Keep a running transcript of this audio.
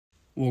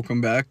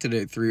Welcome back to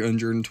day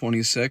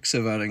 326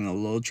 of adding a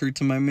little tree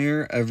to my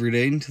mirror every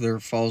day until there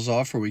falls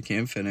off or we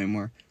can't fit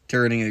anymore.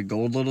 Targeting a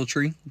gold little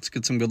tree. Let's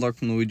get some good luck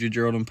from Luigi,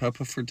 Gerald, and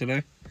Peppa for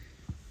today.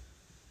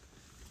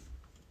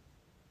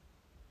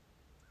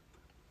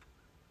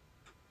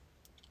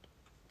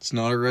 It's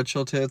not a red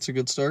shell tail, it's a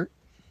good start.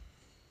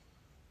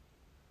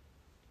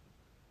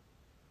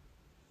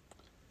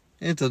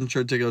 And it doesn't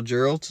try to take out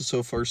Gerald,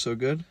 so far so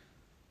good.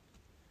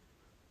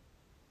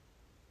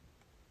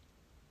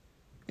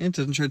 And it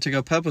doesn't try to take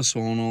out Peppa, so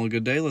all in all a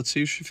good day. Let's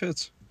see if she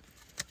fits.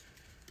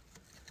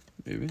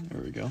 Maybe,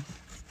 there we go.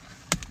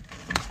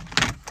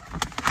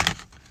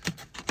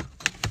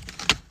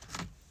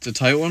 It's a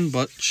tight one,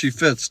 but she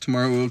fits.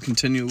 Tomorrow we'll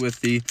continue with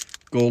the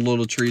gold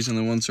little trees, and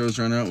then once those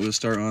run out, we'll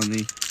start on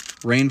the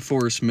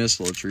Rainforest Mist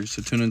little trees.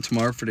 So tune in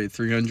tomorrow for day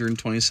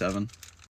 327.